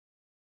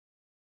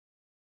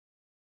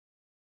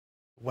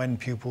When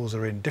pupils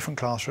are in different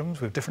classrooms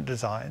with different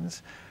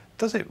designs,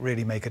 does it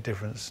really make a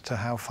difference to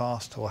how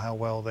fast or how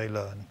well they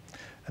learn?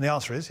 And the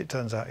answer is, it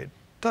turns out it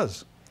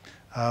does.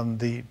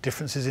 The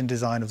differences in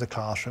design of the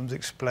classrooms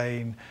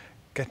explain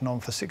getting on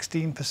for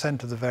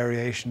 16% of the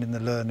variation in the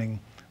learning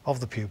of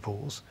the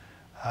pupils.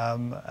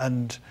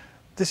 And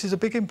this is a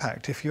big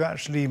impact. If you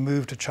actually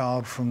moved a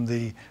child from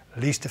the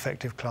least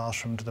effective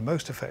classroom to the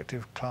most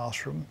effective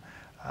classroom,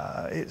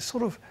 it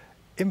sort of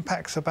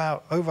impacts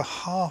about over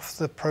half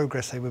the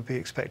progress they would be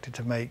expected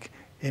to make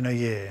in a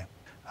year.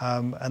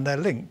 And they're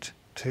linked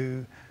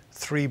to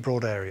three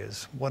broad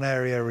areas. One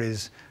area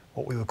is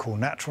what we would call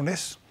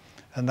naturalness,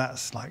 and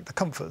that's like the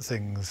comfort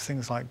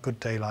things like good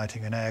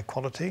daylighting and air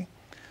quality.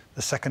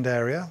 The second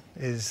area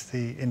is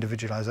the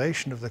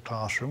individualization of the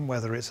classroom,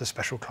 whether it's a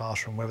special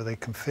classroom, whether they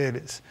can feel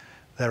it's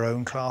their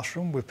own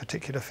classroom with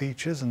particular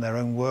features and their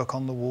own work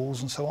on the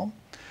walls and so on.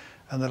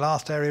 And the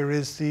last area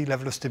is the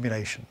level of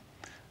stimulation.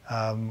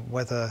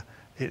 Whether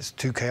it's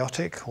too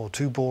chaotic or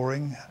too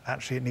boring,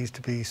 actually it needs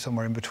to be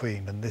somewhere in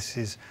between. And this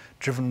is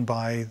driven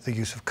by the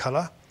use of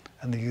colour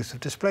and the use of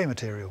display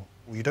material.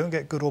 You don't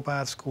get good or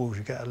bad schools,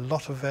 you get a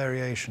lot of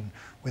variation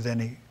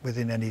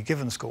within any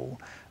given school.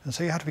 And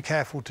so you have to be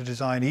careful to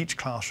design each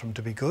classroom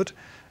to be good.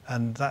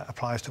 And that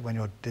applies to when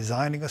you're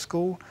designing a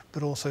school,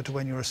 but also to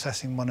when you're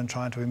assessing one and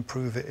trying to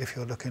improve it if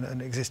you're looking at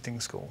an existing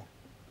school.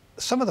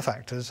 Some of the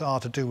factors are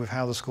to do with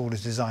how the school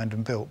is designed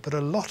and built, but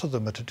a lot of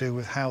them are to do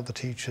with how the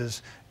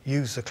teachers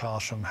use the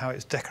classroom, how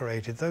it's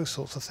decorated, those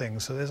sorts of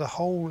things. So there's a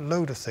whole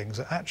load of things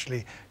that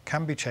actually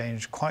can be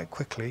changed quite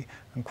quickly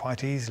and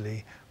quite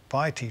easily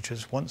by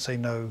teachers once they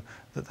know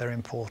that they're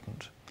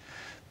important.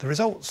 The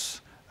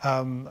results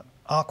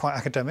are quite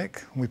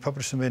academic. We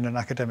publish them in an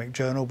academic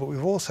journal, but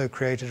we've also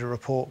created a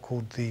report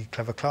called the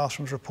Clever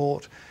Classrooms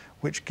Report,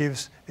 which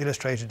gives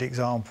illustrated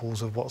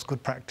examples of what's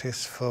good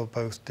practice for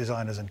both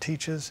designers and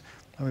teachers.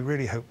 And we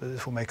really hope that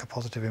this will make a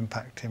positive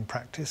impact in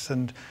practice.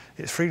 And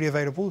it's freely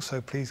available,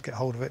 so please get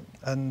hold of it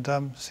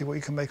and see what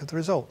you can make of the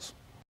results.